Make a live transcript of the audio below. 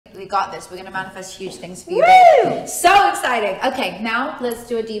We got this. We're going to manifest huge things for you, babe. So exciting. Okay, now let's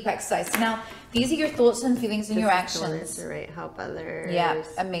do a deep exercise. So now, these are your thoughts and feelings and your actions. To help others. Yeah,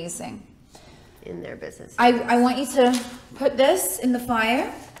 amazing. In their business. I want you to put this in the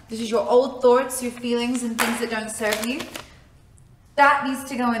fire. This is your old thoughts, your feelings, and things that don't serve you. That needs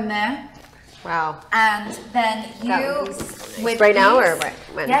to go in there. Wow. And then you, with right now or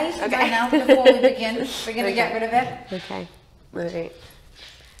when? Yeah, you can right now before we begin. We're going to get rid of it. Okay. All right.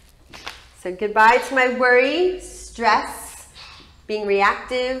 So goodbye to my worry, stress, being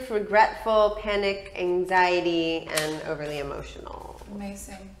reactive, regretful, panic, anxiety, and overly emotional.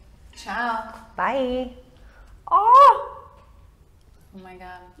 Amazing. Ciao. Bye. Oh my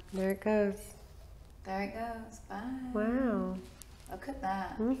God. There it goes. There it goes. Bye. Wow. Look at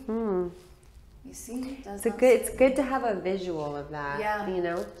that. Mm-hmm. You see? It's good to have a visual of that. Yeah. You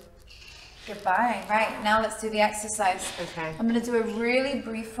know? Goodbye. Right, now let's do the exercise. Okay. I'm going to do a really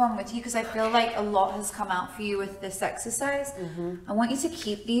brief one with you because I feel like a lot has come out for you with this exercise. I want you to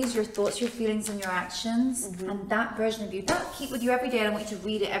keep these, your thoughts, your feelings, and your actions, and that version of you. That keep with you every day, and I want you to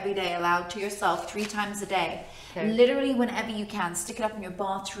read it every day aloud to yourself 3 times a day. Okay. Literally whenever you can. Stick it up in your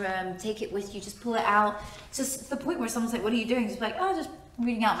bathroom, take it with you, just pull it out. Just the point where someone's like, what are you doing? Just be like, oh, just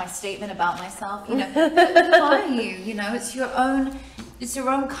reading out my statement about myself, you know. Who are you? You know, it's your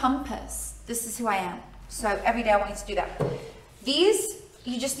own compass. This is who I am. So every day I want you to do that. These,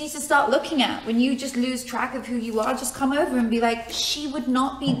 you just need to start looking at. When you just lose track of who you are, just come over and be like, she would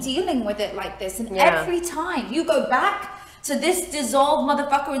not be dealing with it like this. And every time you go back to this dissolved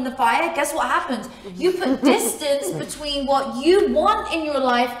motherfucker in the fire, guess what happens? You put distance between what you want in your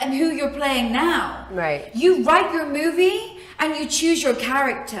life and who you're playing now. Right. You write your movie and you choose your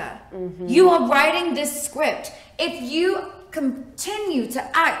character. You are writing this script. If you continue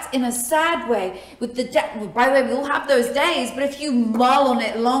to act in a sad way with by the way, we all have those days, but if you mull on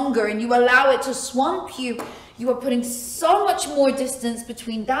it longer and you allow it to swamp you, you are putting so much more distance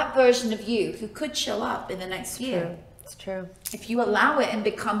between that version of you who could show up in the next year. It's true. If you allow it and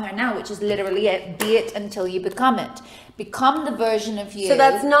become her now, which is literally it, be it until you become it. Become the version of you. So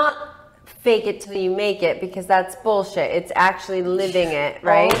that's not fake it till you make it, because that's bullshit. It's actually living it,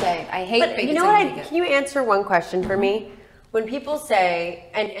 right? All day. I hate fake it. You know what? Can you answer one question for me? When people say,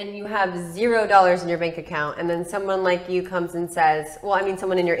 and you have $0 in your bank account, and then someone like you comes and says, well, I mean,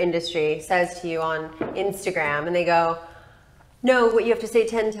 someone in your industry says to you on Instagram, and they go, no, what you have to say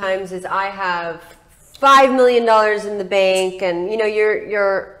 10 times is, I have $5 million in the bank, and you know,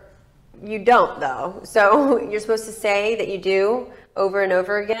 you don't though. So you're supposed to say that you do over and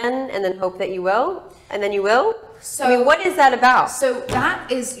over again, and then hope that you will, and then you will. So I mean, what is that about? So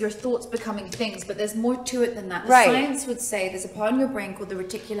that is your thoughts becoming things, but there's more to it than that. The science would say there's a part in your brain called the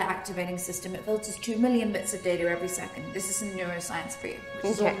reticular activating system. It filters 2 million bits of data every second. This is some neuroscience for you,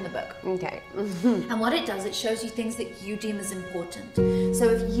 which is all in the book. Okay. And what it does, it shows you things that you deem as important. So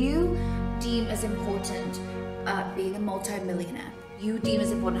if you deem as important being a multi-millionaire, you deem as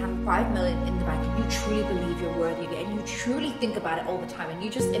important having 5 million in the bank, and you truly believe you're worthy of it, and you truly think about it all the time, and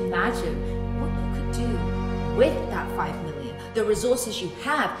you just imagine what you could do with that 5 million, the resources you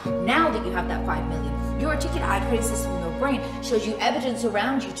have now that you have that 5 million. Your reticular activating system in your brain shows you evidence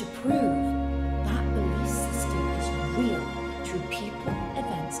around you to prove that belief system is real through people,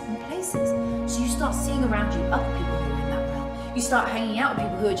 events, and places. So you start seeing around you other people who are in that realm. You start hanging out with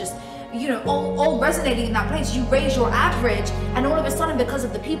people who are just, you know, all resonating in that place. You raise your average, and all of a sudden, because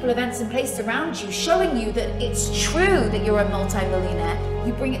of the people, events, and places around you showing you that it's true that you're a multi-millionaire,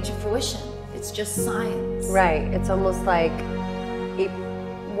 you bring it to fruition. It's just science. Right. It's almost like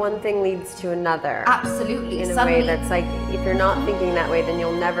one thing leads to another. Absolutely. In a way that's like, if you're not thinking that way, then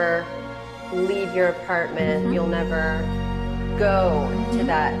you'll never leave your apartment. You'll never go to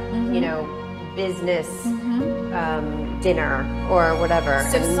that, you know, business dinner or whatever,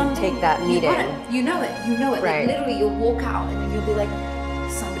 so and take that meeting. You know it. Right. Like, literally, you'll walk out and then you'll be like,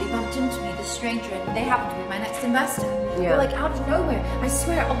 somebody bumped into me, this stranger, and they happen to be my next investor. Yeah. But like out of nowhere, I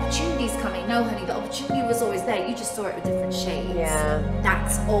swear, opportunity's coming. No, honey, the opportunity was always there. You just saw it with different shades. Yeah.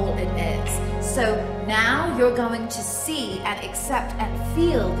 That's all it is. So now you're going to see and accept and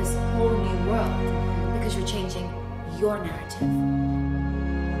feel this whole new world because you're changing your narrative.